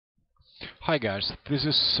Hi guys, this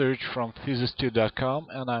is Serge from Thesis2.com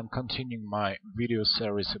and I'm continuing my video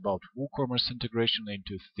series about WooCommerce integration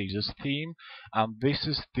into Thesis theme, and this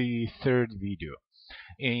is the third video.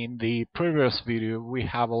 In the previous video we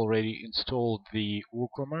have already installed the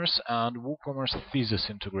WooCommerce and WooCommerce Thesis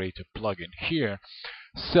integrator plugin here.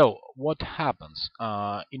 So what happens?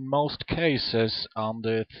 In most cases on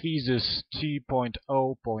the Thesis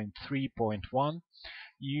 2.0.3.1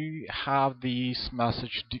 you have this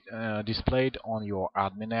message displayed on your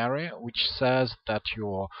admin area, which says that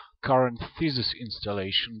your current Thesis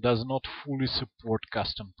installation does not fully support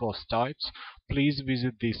custom post types. Please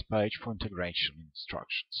visit this page for integration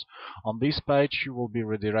instructions. On this page you will be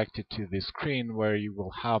redirected to the screen where you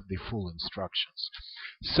will have the full instructions.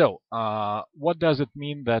 So, what does it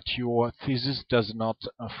mean that your Thesis does not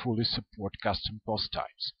fully support custom post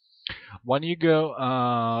types? When you go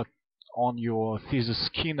on your Thesis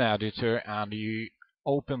skin editor and you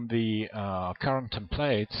open the current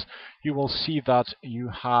templates, you will see that you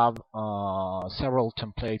have several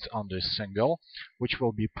templates under single, which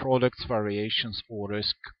will be products, variations,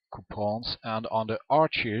 orders, coupons, and under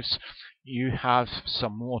archives you have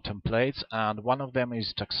some more templates, and one of them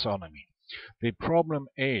is taxonomy. The problem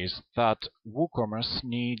is that WooCommerce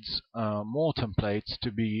needs more templates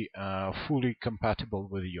to be fully compatible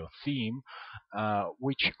with your theme,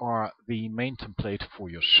 which are the main template for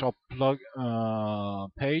your shop plug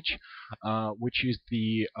page, which is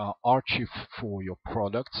the archive for your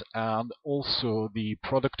products, and also the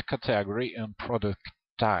product category and product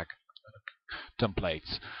tag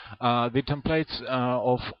templates. The templates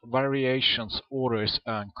of variations, orders,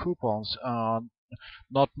 and coupons are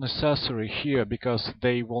not necessary here because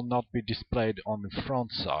they will not be displayed on the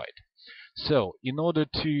front side. So, in order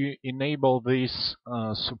to enable this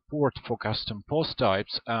support for custom post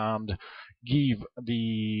types and give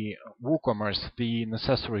the WooCommerce the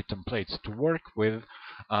necessary templates to work with,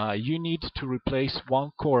 you need to replace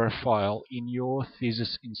one core file in your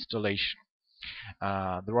Thesis installation.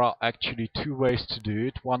 There are actually two ways to do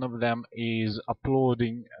it. One of them is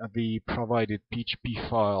uploading the provided PHP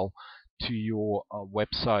file to your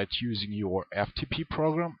website using your FTP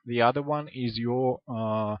program. The other one is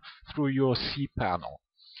through your cPanel.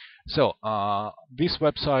 So this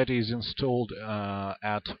website is installed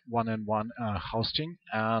at 1&1 hosting,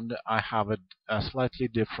 and I have a slightly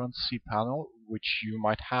different cPanel which you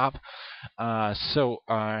might have. So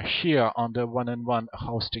here under 1&1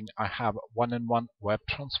 hosting I have 1&1 web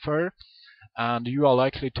transfer, and you are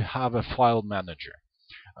likely to have a file manager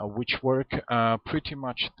which work pretty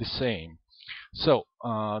much the same. So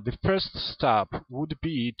the first step would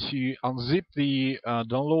be to unzip the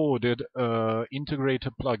downloaded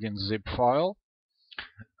integrator plugin zip file,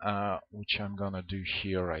 which I'm gonna do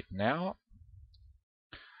here right now,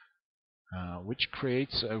 which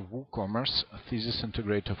creates a WooCommerce Thesis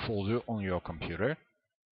integrator folder on your computer.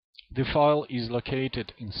 The file is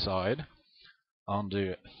located inside. On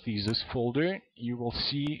the Thesis folder you will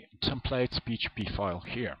see templates PHP file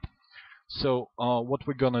here. So what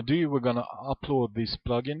we're gonna do, we're gonna upload this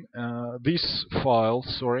plugin, this file,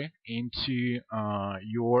 into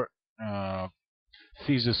your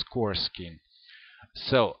Thesis core skin.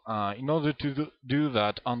 So in order to do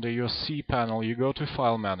that, under your cPanel you go to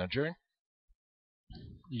File Manager,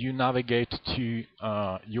 you navigate to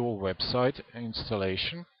your website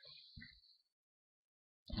installation.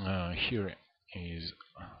 Here is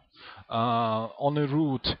on the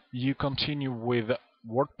root you continue with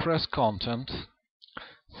WordPress content,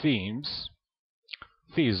 themes,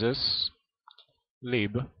 Thesis,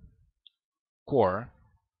 lib, core,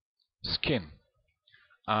 skin.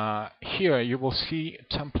 Here you will see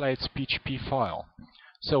templates PHP file.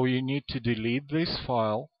 So you need to delete this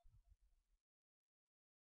file,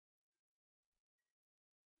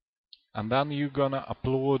 and then you're gonna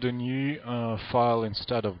upload a new file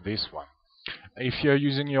instead of this one. If you're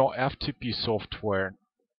using your FTP software,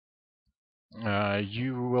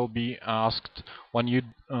 you will be asked, when you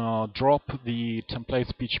drop the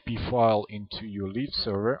templates PHP file into your lead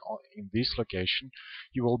server in this location,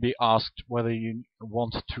 you will be asked whether you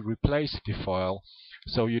want to replace the file.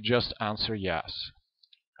 So you just answer yes.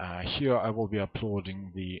 Here I will be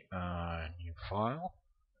uploading the new file.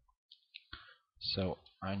 So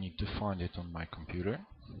I need to find it on my computer.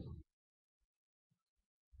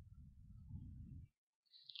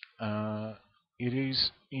 It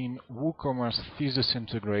is in WooCommerce Thesis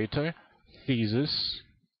integrator, Thesis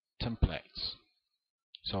templates.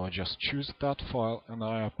 So I just choose that file and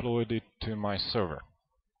I upload it to my server.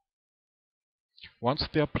 Once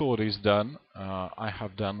the upload is done, I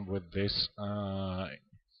have done with this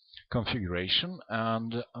configuration,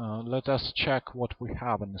 and let us check what we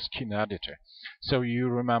have in the skin editor. So you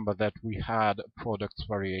remember that we had products,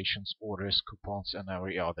 variations, orders, coupons, and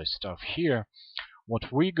every other stuff here.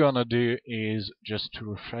 What we're gonna do is just to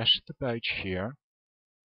refresh the page here.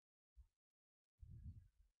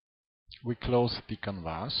 We close the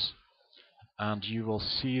canvas, and you will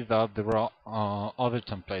see that there are other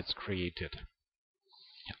templates created.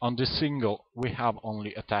 On this single, we have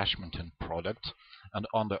only attachment and product, and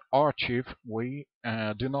on the archive, we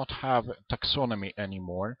do not have taxonomy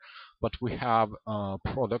anymore, but we have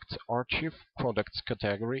products archive, products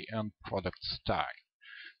category, and products tag.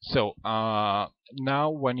 So now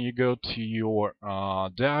when you go to your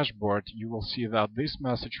dashboard, you will see that this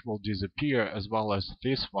message will disappear, as well as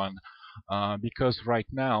this one, because right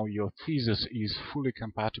now your thesis is fully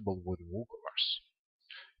compatible with Woocommerce.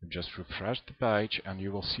 You just refresh the page and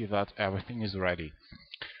you will see that everything is ready.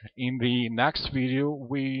 In the next video,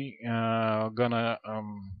 we gonna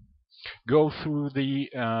go through the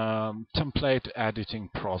template editing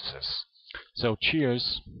process. So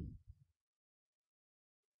cheers!